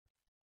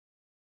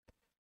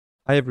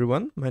Hi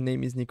everyone, my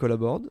name is Nicolas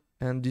Bordes,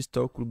 and this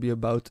talk will be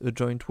about a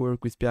joint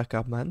work with Pierre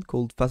Karpman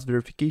called Fast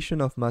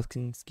Verification of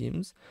Masking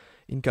Schemes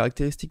in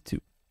Characteristic 2.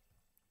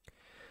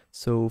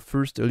 So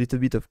first, a little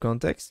bit of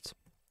context.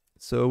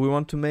 So we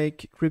want to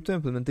make crypto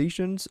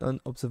implementations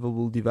on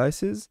observable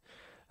devices,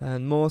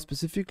 and more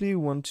specifically,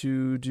 we want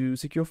to do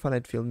secure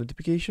finite field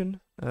multiplication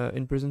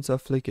in presence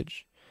of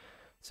leakage.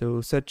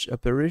 So such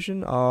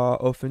operations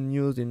are often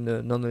used in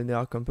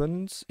nonlinear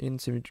components in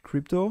symmetric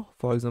crypto,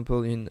 for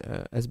example in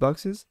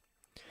S-boxes.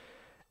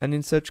 And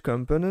in such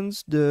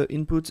components, the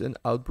input and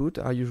output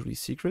are usually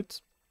secret.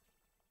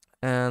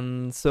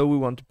 And so we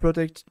want to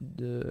protect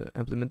the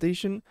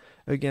implementation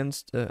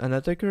against an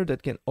attacker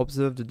that can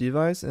observe the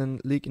device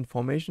and leak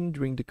information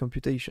during the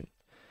computation,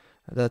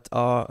 that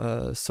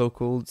are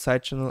so-called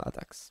side channel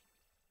attacks.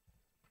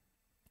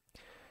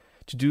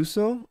 To do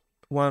so,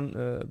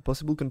 one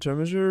possible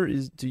countermeasure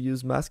is to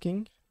use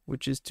masking,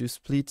 which is to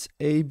split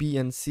A, B,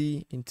 and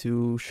C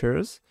into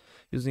shares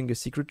using a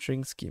secret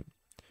string scheme.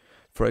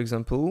 For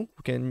example,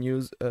 we can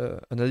use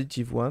an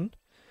additive one.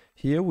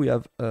 Here we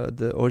have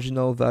the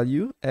original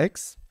value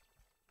x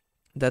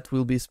that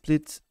will be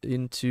split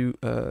into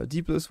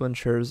d plus 1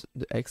 shares,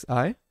 the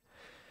xi,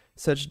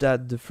 such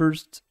that the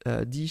first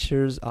d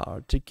shares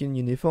are taken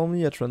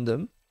uniformly at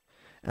random,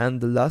 and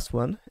the last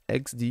one,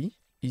 xd,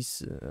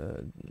 is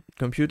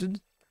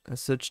computed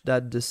such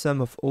that the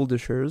sum of all the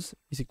shares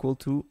is equal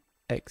to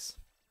x.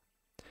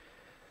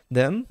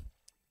 Then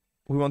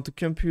we want to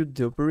compute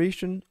the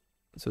operation,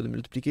 so the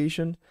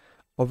multiplication,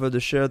 over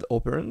the shared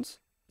operands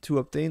to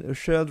obtain a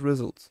shared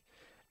result.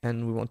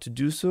 And we want to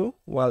do so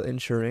while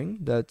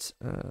ensuring that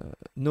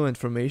no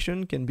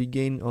information can be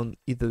gained on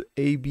either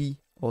A, B,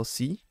 or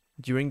C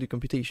during the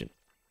computation.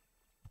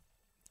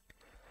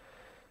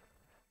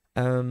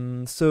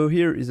 So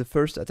here is the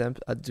first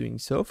attempt at doing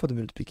so for the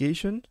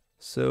multiplication.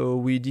 So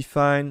we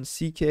define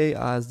CK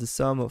as the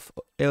sum of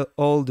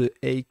all the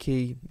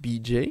AK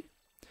BJ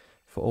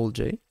for all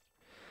J.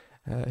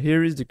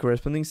 Here is the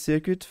corresponding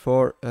circuit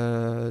for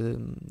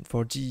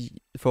d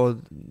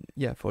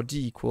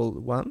equal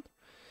 1.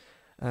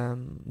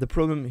 The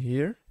problem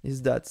here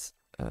is that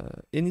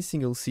any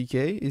single CK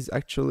is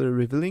actually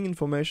revealing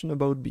information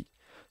about B.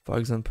 For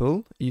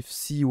example, if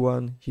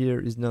C1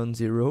 here is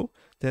non-zero,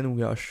 then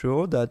we are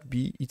sure that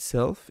B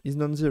itself is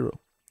non-zero.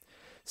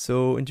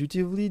 So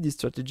intuitively, this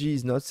strategy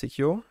is not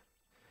secure.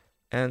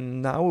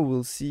 And now we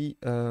will see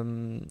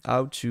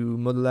how to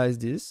modelize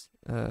this,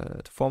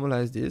 to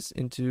formalize this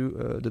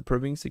into the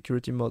probing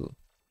security model.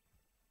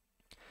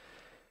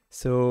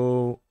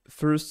 So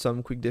first,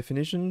 some quick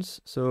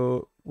definitions.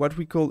 So what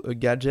we call a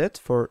gadget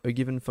for a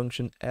given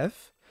function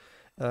f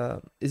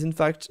is in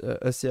fact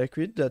a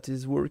circuit that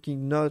is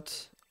working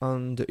not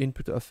on the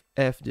input of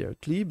f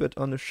directly, but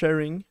on a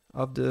sharing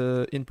of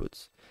the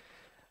inputs.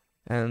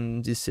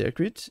 And this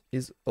circuit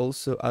is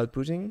also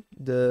outputting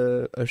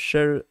a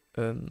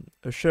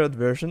shared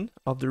version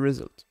of the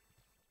result.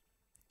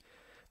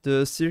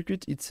 The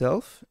circuit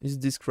itself is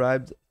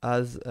described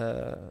as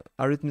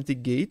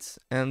arithmetic gates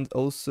and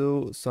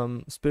also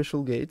some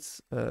special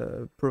gates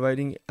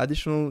providing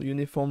additional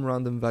uniform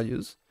random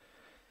values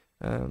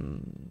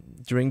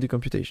during the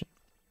computation.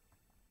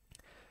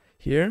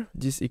 Here,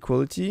 this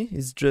equality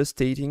is just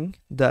stating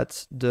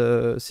that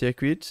the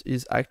circuit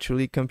is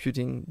actually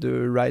computing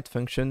the right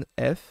function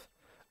f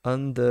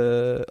on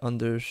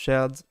the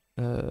shared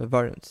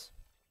variance.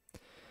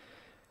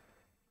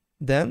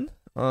 Then,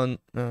 on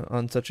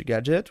such a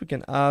gadget, we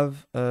can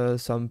have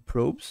some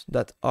probes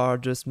that are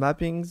just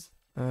mappings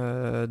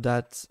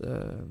that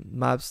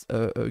maps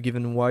a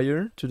given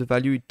wire to the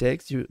value it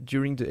takes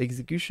during the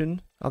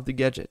execution of the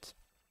gadget.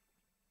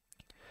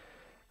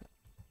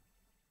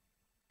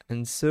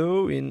 And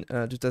so in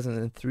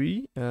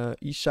 2003,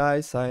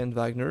 Ishai, Sai, and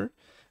Wagner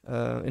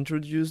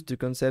introduced the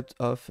concept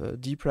of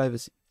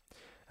deprivacy.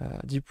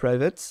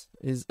 Deprivate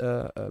is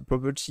a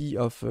property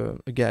of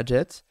a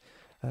gadget.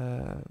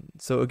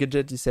 So a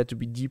gadget is said to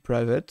be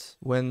deprivate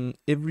when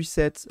every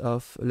set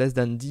of less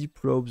than d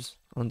probes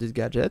on this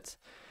gadget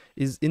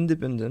is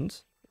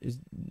independent.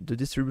 The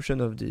distribution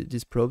of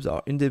these probes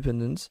are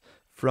independent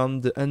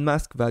from the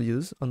unmasked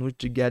values on which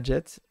the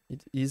gadget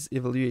is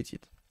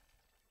evaluated.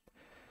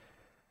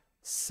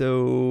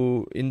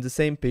 So in the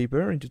same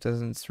paper in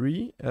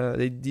 2003,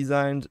 they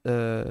designed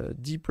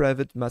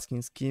deprivate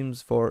masking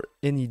schemes for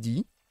any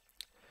D,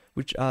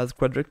 which has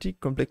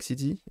quadratic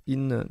complexity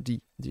in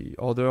D, the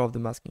order of the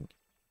masking.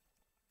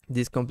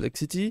 This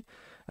complexity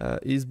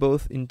is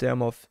both in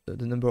terms of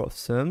the number of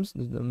sums,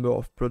 the number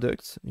of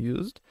products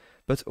used,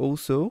 but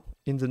also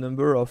in the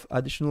number of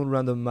additional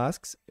random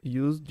masks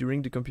used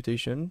during the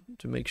computation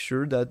to make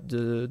sure that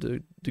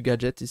the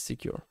gadget is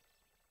secure.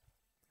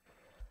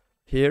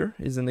 Here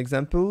is an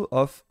example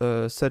of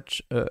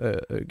such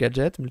a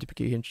gadget,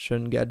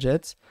 multiplication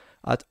gadget,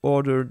 at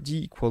order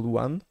d equal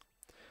 1.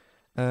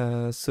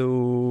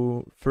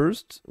 So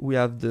first, we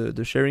have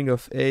the sharing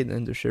of A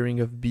and the sharing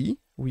of B.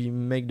 We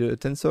make the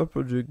tensor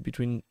product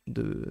between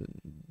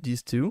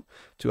these two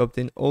to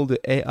obtain all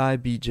the AI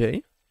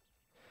Bj.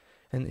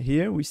 And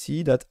here we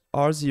see that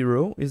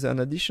R0 is an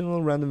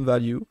additional random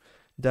value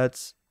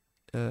that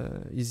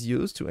is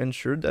used to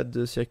ensure that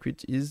the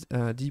circuit is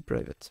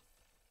D-private.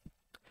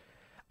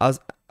 As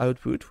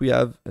output, we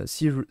have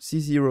C0,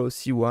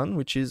 C1,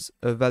 which is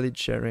a valid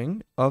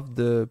sharing of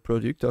the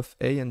product of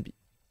A and B.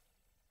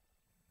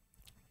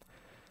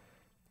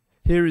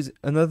 Here is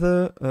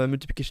another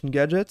multiplication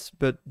gadget,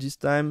 but this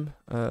time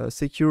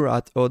secure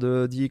at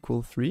order d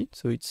equals 3,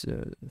 so it's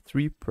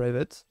 3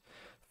 private,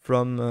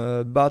 from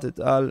Bordes et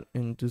al.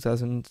 In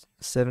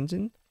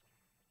 2017.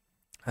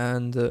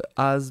 And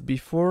as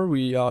before,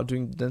 we are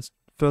doing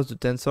first the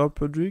tensor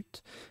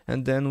product,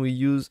 and then we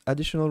use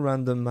additional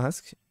random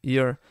masks.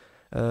 Here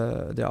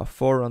there are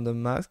 4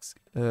 random masks,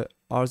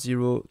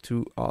 R0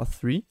 to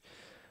R3,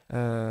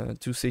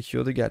 to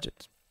secure the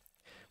gadget.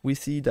 We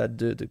see that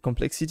the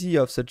complexity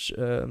of such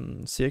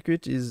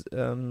circuit is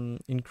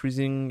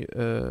increasing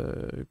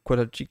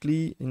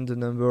quadratically in the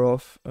number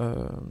of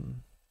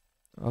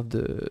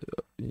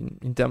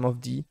in terms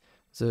of D,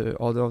 the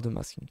order of the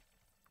masking.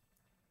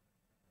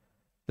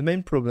 The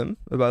main problem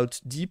about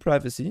D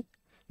privacy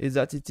is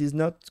that it is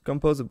not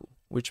composable,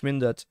 which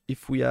means that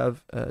if we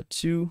have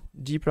 2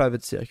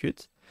 D-private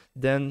circuits,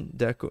 then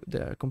their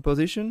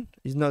composition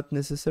is not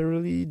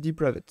necessarily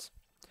D-private.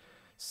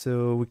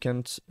 So we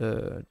can't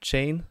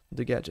chain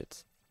the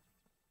gadgets.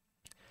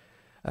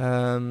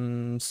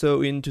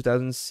 So in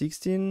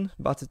 2016,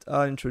 Bordes et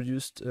al.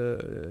 Introduced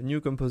new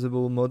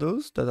composable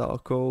models that are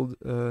called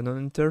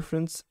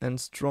non-interference and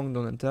strong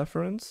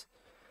non-interference,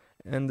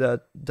 and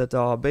that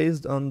are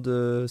based on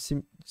the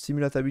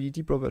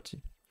simulatability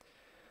property.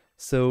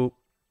 So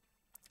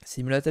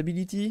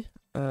simulatability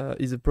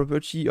is a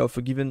property of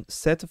a given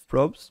set of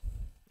probes,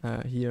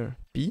 here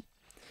P,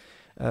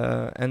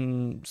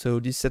 and so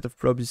this set of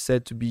probes is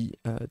said to be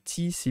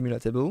T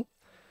simulatable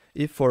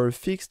if for a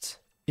fixed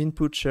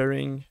input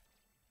sharing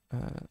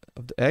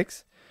of the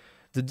X,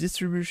 the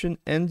distribution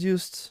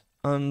induced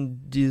on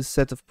this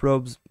set of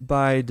probes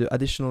by the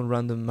additional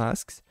random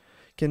masks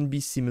can be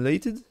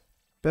simulated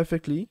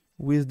perfectly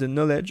with the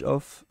knowledge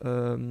of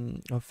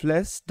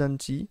less than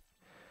T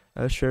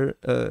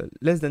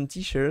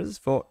shares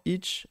for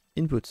each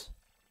input.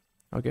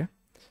 Okay.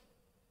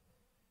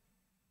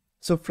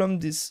 So from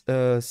this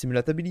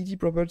simulatability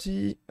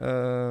property,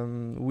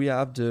 we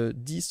have the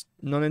D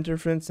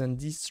non-interference and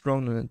D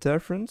strong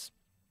non-interference.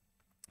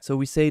 So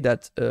we say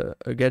that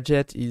a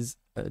gadget is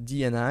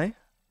DNI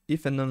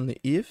if and only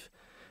if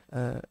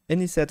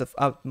any set of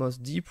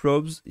outmost D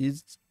probes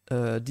is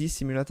D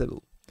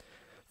simulatable.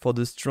 For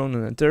the strong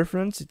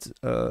non-interference, it's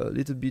a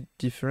little bit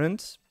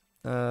different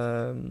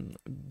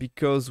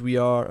because we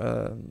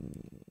are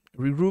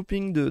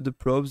regrouping the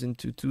probes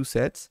into 2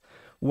 sets,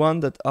 one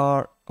that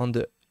are on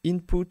the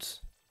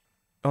input,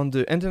 on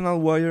the internal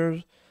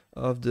wires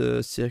of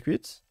the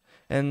circuit,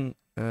 and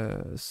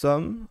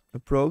some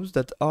probes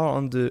that are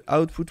on the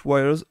output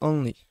wires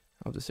only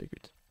of the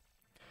circuit.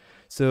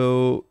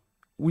 So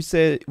we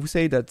say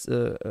that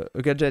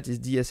a gadget is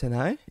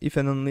DSNI if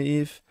and only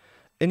if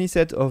any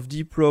set of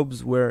D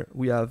probes where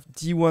we have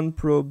D1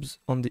 probes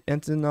on the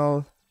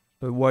internal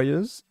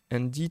wires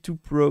and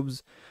D2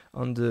 probes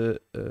on the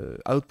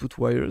output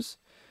wires,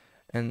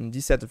 and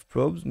this set of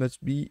probes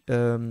must be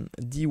D1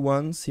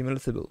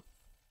 simulatable.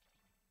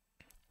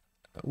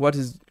 What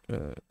is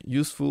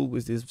useful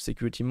with these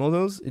security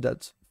models is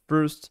that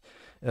first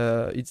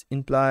they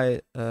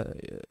imply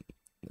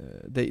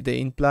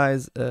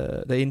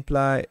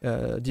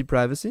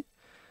deprivacy,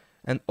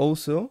 and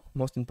also,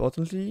 most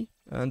importantly,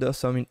 under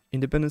some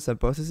independence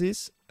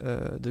hypothesis,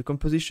 the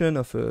composition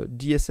of a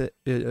DNI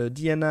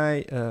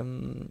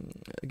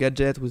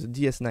gadget with a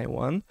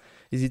DSNI1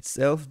 is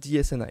itself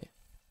DSNI.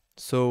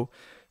 So,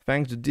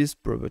 thanks to this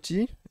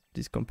property,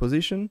 this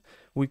composition,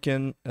 we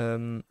can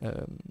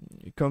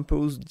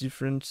compose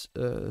different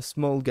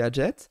small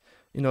gadgets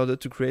in order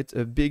to create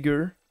a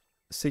bigger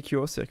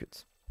secure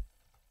circuit.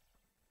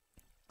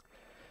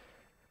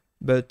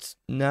 But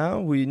now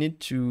we need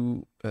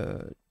to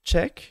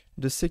check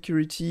the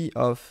security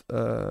of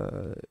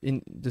a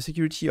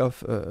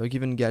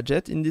given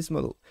gadget in this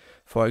model.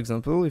 For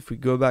example, if we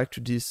go back to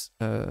this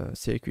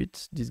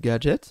circuit, this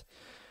gadget,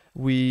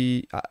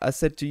 I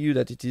said to you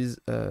that it is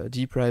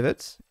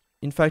D-private.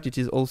 In fact, it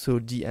is also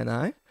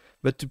DNI,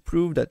 but to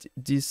prove that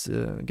this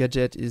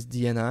gadget is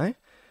DNI,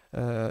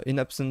 in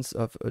absence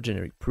of a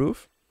generic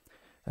proof,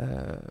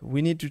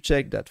 we need to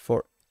check that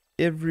for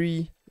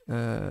every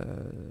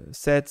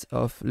set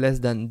of less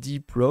than D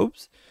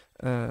probes,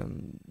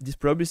 this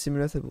probe is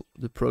simulatable.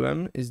 The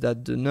problem is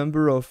that the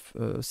number of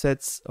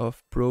sets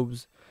of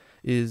probes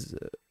is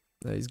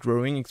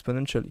growing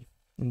exponentially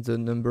in the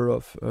number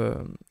of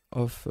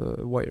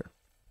wire.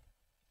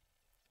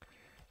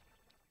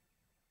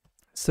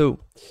 So,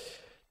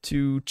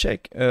 to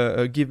check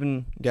a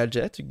given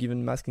gadget, a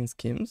given masking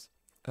schemes,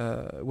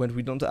 when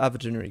we don't have a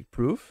generic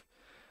proof,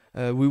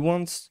 we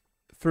want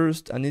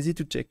first an easy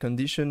to check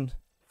condition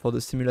for the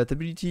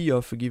simulatability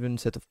of a given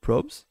set of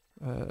probes,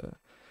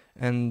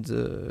 and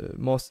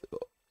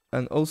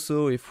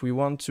also if we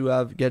want to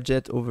have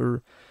gadget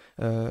over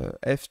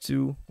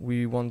F2,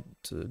 we want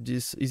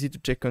this easy to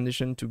check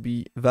condition to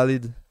be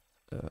valid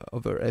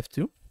over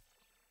F2.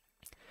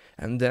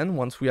 And then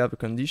once we have a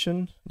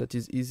condition that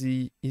is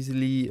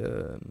easily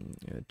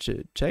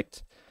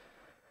checked,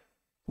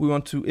 we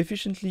want to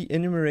efficiently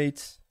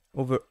enumerate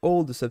over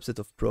all the subset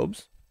of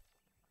probes.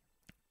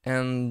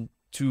 And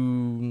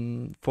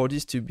for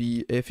this to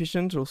be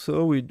efficient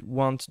also, we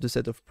want the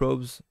set of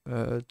probes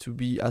to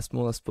be as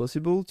small as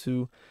possible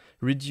to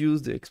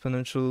reduce the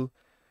exponential,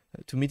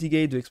 to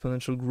mitigate the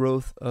exponential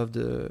growth of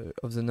the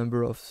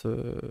number of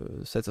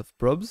sets of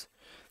probes.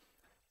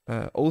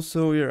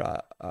 Also here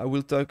I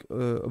will talk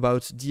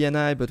about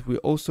DNI, but we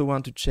also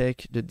want to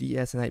check the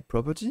DSNI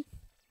property.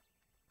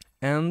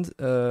 And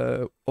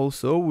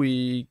also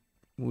we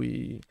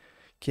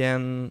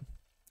can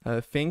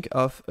think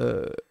of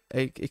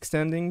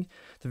extending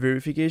the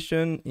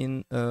verification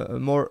in a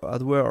more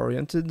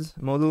hardware-oriented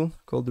model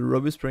called the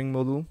robust pairing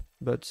model,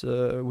 but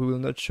we will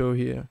not show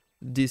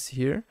this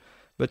here,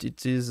 but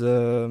it is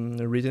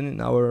written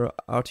in our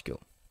article.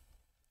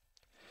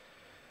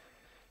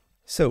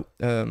 So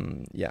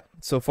yeah,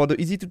 so for the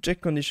easy to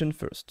check condition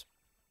first.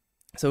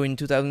 So in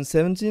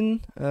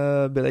 2017,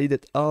 Belaid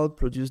et al.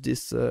 Produced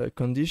this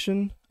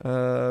condition,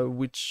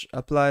 which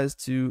applies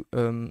to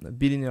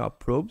bilinear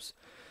probes.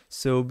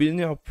 So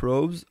bilinear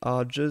probes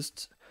are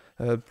just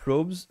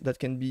probes that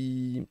can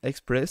be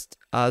expressed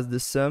as the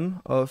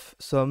sum of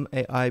some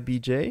AI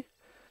bj,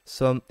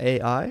 some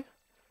AI,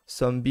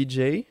 some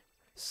bj,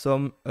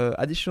 some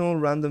additional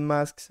random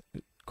masks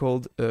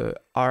called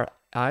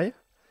Ri,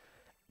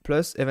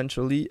 plus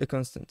eventually a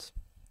constant.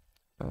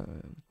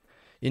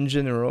 In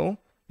general,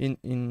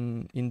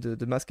 in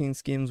the masking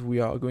schemes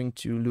we are going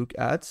to look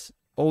at,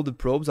 all the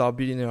probes are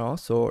bilinear,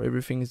 so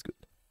everything is good.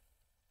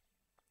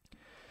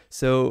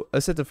 So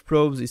a set of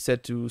probes is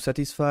said to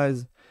satisfy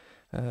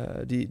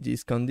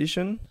this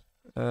condition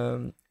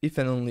if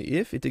and only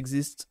if it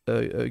exists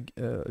a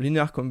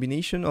linear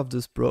combination of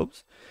those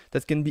probes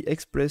that can be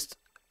expressed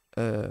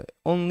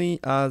only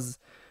as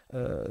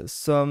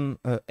some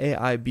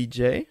AI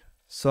bj,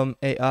 some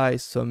AI,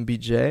 some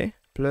bj,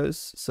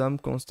 plus some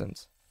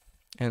constant.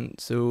 And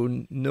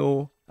so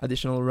no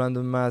additional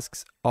random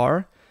masks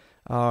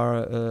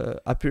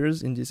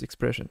appears in this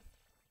expression.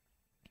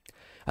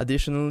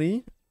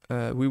 Additionally,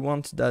 we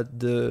want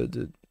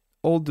that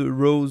all the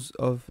rows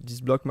of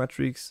this block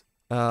matrix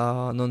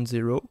are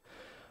non-zero,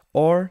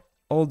 or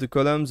all the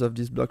columns of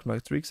this block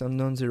matrix are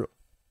non-zero.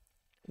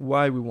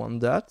 Why we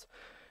want that?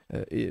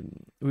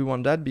 We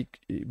want that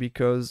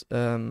because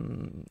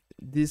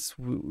this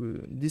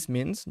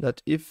means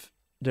that if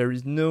there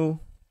is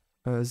no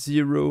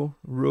zero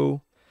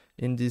row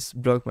in this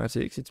block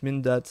matrix, it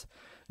means that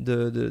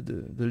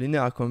the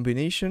linear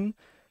combination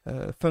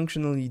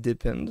functionally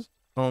depends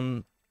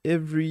on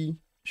every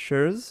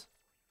shares,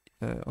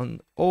 on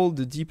all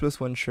the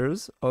d+1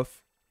 shares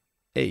of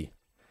A.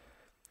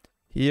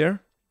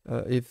 Here,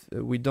 if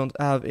we don't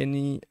have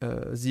any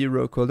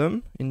zero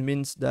column, it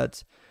means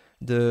that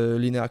the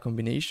linear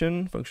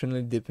combination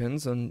functionally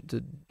depends on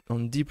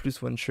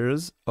d+1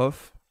 shares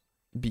of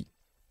B.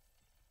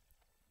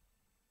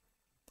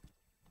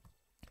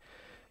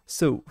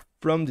 So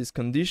from this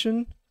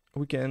condition,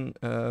 we can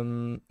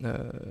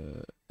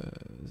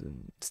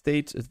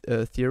state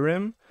a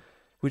theorem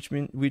which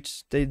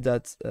states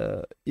that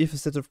if a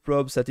set of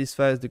probes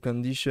satisfies the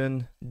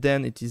condition,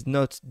 then it is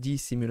not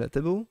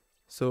desimulatable.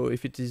 So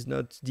if it is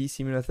not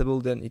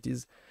desimulatable, then it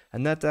is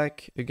an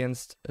attack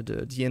against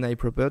the DNI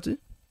property.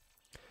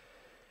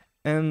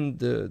 And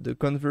the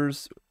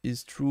converse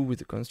is true with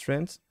the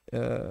constraint,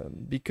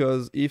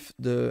 because if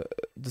the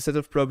set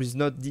of probes is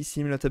not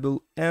desimulatable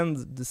and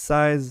the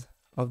size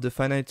of the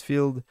finite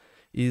field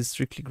is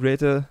strictly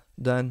greater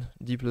than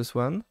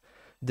d+1,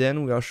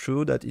 then we are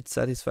sure that it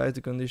satisfies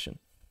the condition.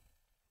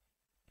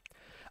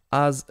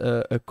 As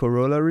a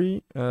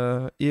corollary,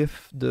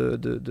 if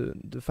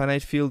the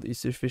finite field is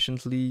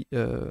sufficiently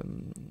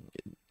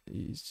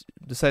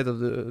the size of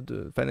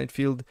the finite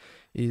field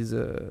is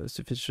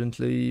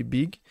sufficiently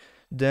big,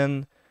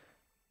 then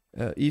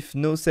if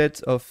no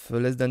set of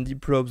less than d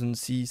probes on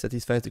C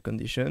satisfies the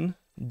condition,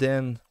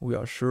 then we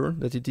are sure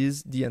that it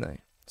is DNI.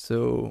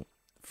 So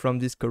from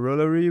this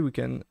corollary, we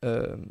can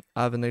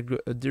have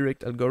a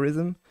direct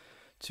algorithm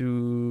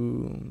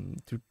to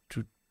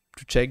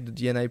check the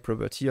DNI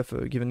property of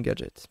a given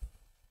gadget.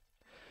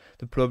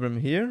 The problem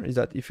here is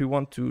that if we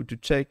want to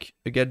check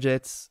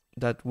gadgets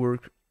that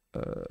work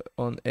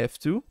on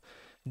F2,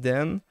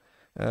 then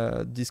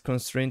this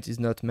constraint is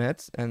not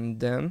met,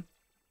 and then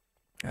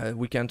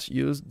we can't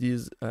use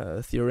this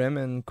theorem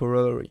and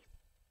corollary.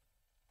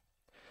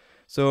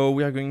 So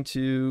we are going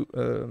to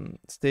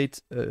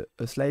state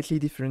a slightly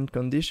different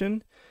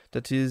condition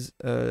that is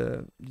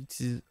the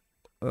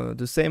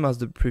same as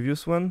the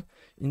previous one,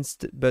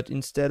 but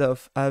instead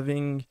of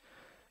having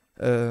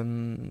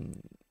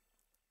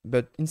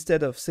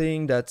instead of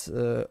saying that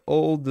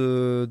all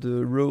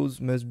the rows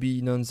must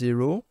be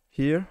non-zero,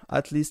 here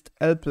at least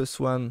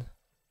L+1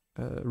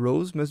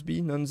 rows must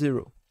be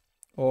non-zero,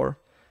 or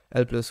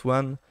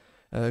L+1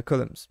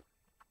 columns.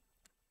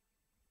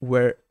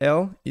 where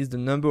L is the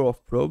number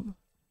of probes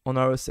on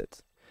our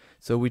set.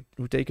 So we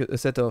take a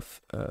set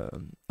of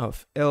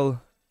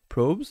L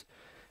probes,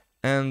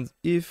 and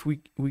if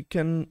we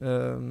can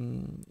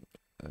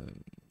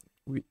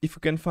if we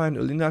can find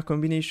a linear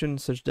combination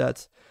such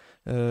that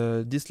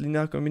this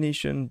linear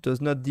combination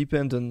does not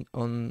depend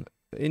on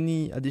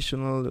any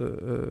additional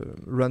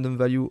random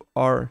value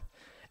R,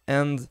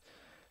 and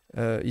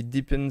it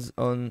depends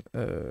on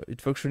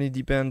it functionally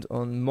depends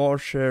on more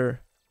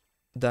share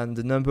than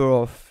the number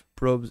of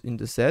probes in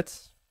the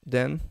set,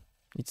 then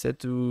it's said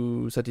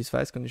to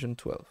satisfy condition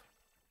 12.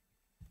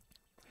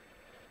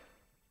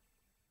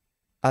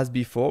 As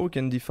before, we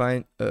can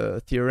define a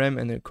theorem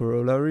and a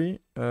corollary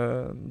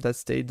that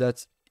state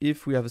that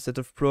if we have a set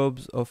of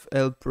probes of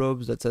L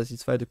probes that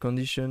satisfy the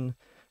condition,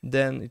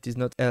 then it is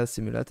not L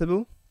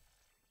simulatable.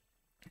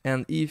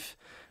 And if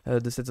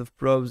the set of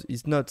probes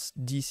is not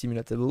D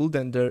simulatable,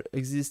 then there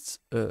exists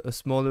a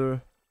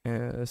smaller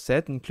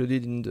set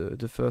included in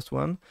the first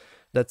one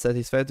that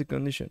satisfies the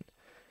condition.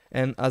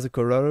 And as a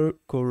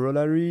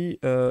corollary,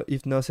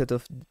 if no set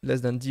of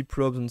less than D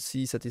probes on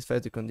C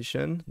satisfies the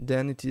condition,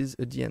 then it is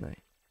a DNI.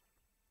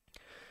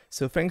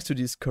 So thanks to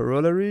this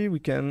corollary, we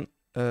can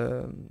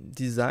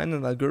design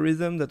an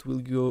algorithm that will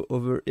go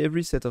over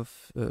every set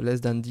of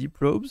less than D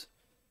probes,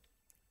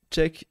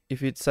 check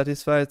if it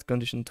satisfies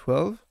condition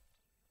 12,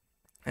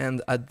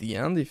 and at the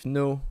end, if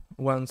no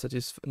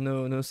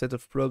set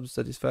of probes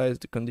satisfies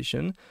the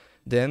condition,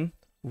 then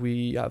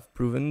we have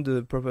proven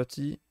the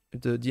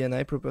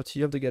DNI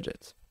property of the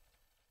gadget.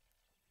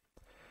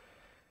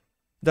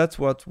 That's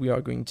what we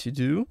are going to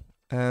do.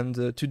 And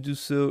to do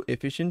so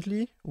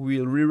efficiently,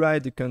 we'll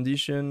rewrite the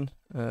condition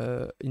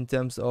in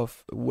terms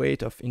of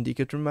weight of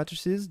indicator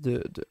matrices,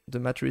 the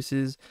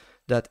matrices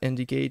that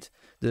indicate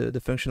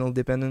the functional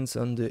dependence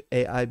on the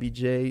AI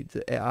bj,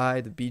 the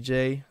AI, the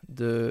bj,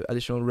 the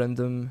additional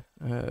random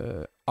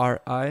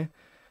ri,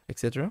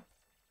 etc.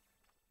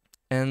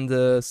 And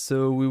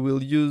so we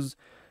will use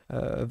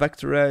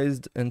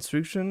vectorized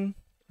instruction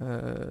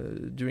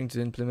during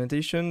the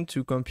implementation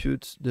to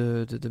compute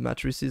the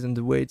matrices and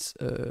the weights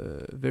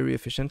very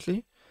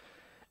efficiently.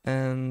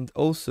 And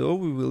also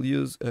we will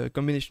use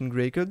combination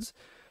gray codes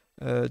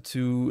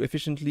to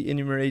efficiently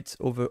enumerate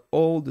over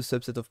all the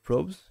subset of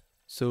probes.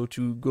 So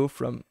to go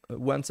from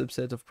one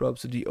subset of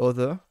probes to the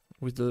other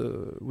with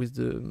the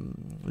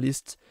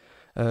least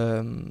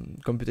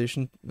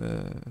computation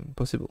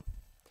possible.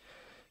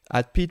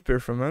 At peak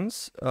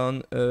performance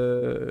on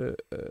a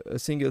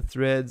single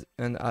thread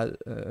and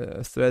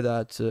a thread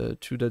at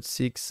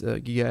 2.6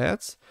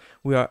 gigahertz,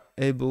 we are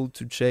able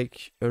to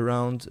check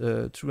around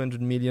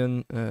 200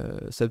 million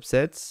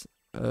subsets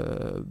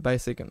by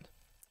second.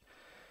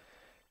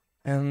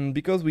 And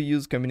because we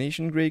use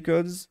combination gray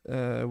codes,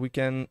 we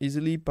can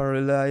easily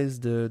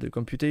parallelize the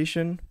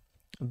computation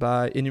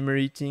by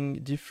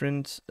enumerating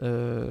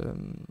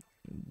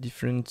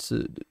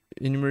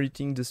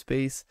enumerating the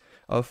space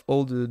of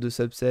all the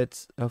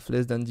subsets of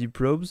less than D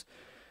probes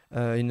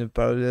in a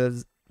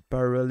parallelized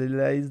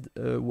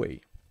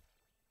way.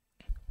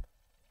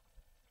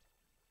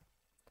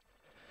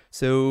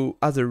 So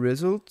as a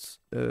result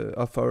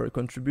of our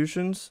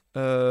contributions,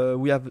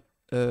 we have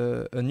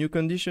a new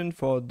condition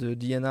for the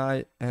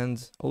DNI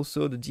and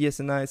also the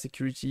DSNI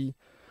security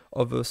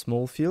over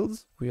small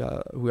fields. We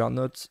are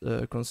not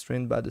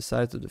constrained by the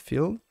size of the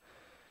field.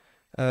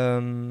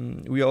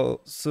 We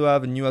also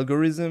have a new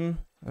algorithm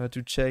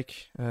to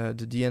check the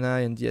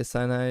DNI and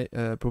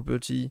DSNI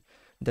property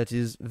that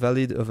is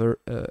valid over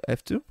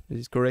F2, that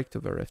is correct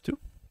over F2.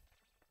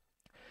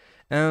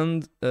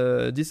 And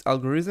this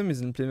algorithm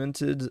is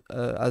implemented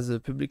as a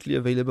publicly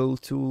available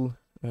tool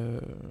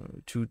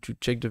to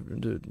check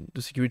the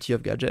security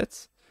of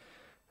gadgets.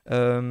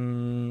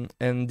 And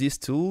this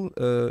tool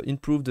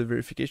improved the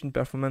verification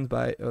performance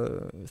by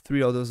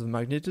 3 orders of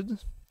magnitude.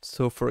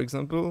 So for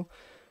example,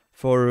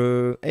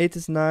 for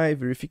 8SNI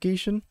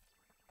verification,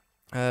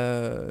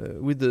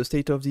 with the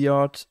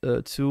state-of-the-art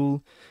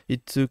tool,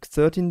 it took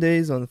 13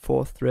 days on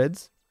 4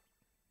 threads.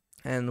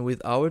 And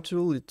with our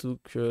tool, it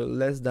took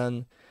less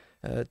than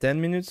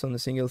 10 minutes on a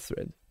single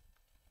thread.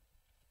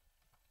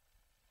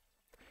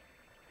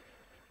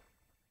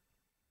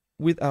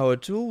 With our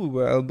tool, we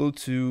were able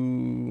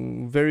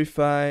to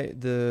verify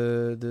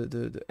the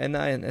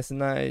NI and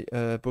SNI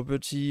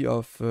property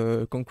of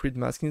concrete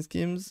masking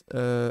schemes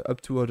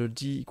up to order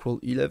D equal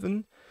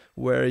 11,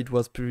 where it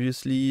was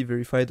previously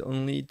verified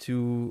only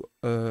to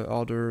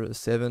order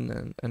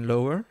 7 and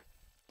lower.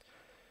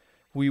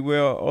 We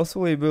were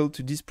also able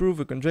to disprove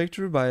a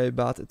conjecture by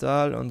Barth et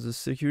al. On the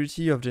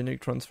security of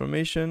generic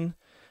transformation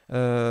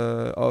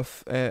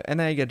of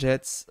NI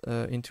gadgets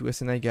into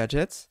SNI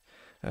gadgets.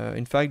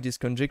 In fact, this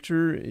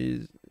conjecture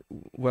is,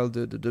 well,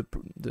 the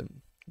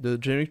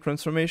generic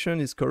transformation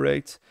is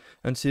correct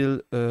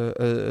until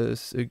a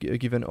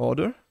given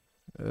order,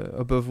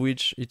 above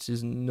which it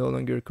is no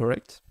longer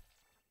correct.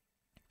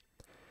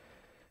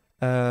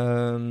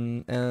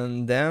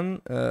 And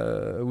then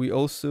we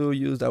also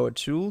used our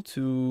tool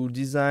to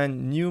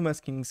design new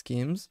masking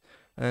schemes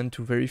and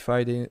to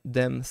verify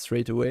them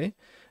straight away.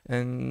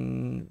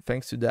 and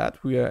thanks to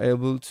that we are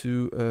able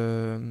to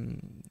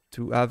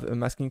have a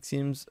masking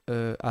schemes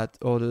at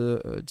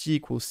order t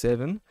equals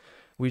 7,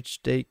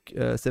 which take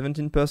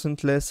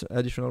 17% less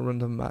additional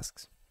random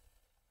masks.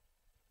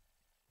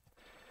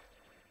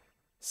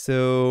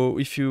 So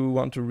if you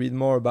want to read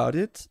more about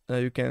it,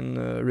 you can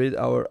read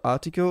our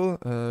article,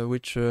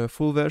 which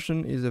full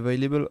version is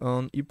available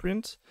on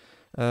ePrint.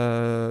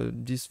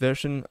 This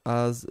version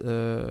has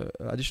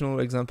additional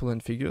example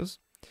and figures.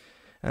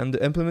 And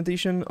the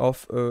implementation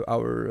of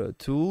our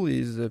tool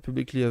is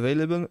publicly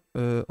available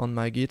on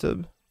my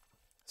GitHub.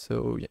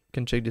 So yeah, you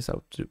can check this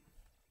out too.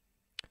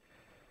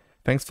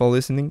 Thanks for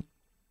listening.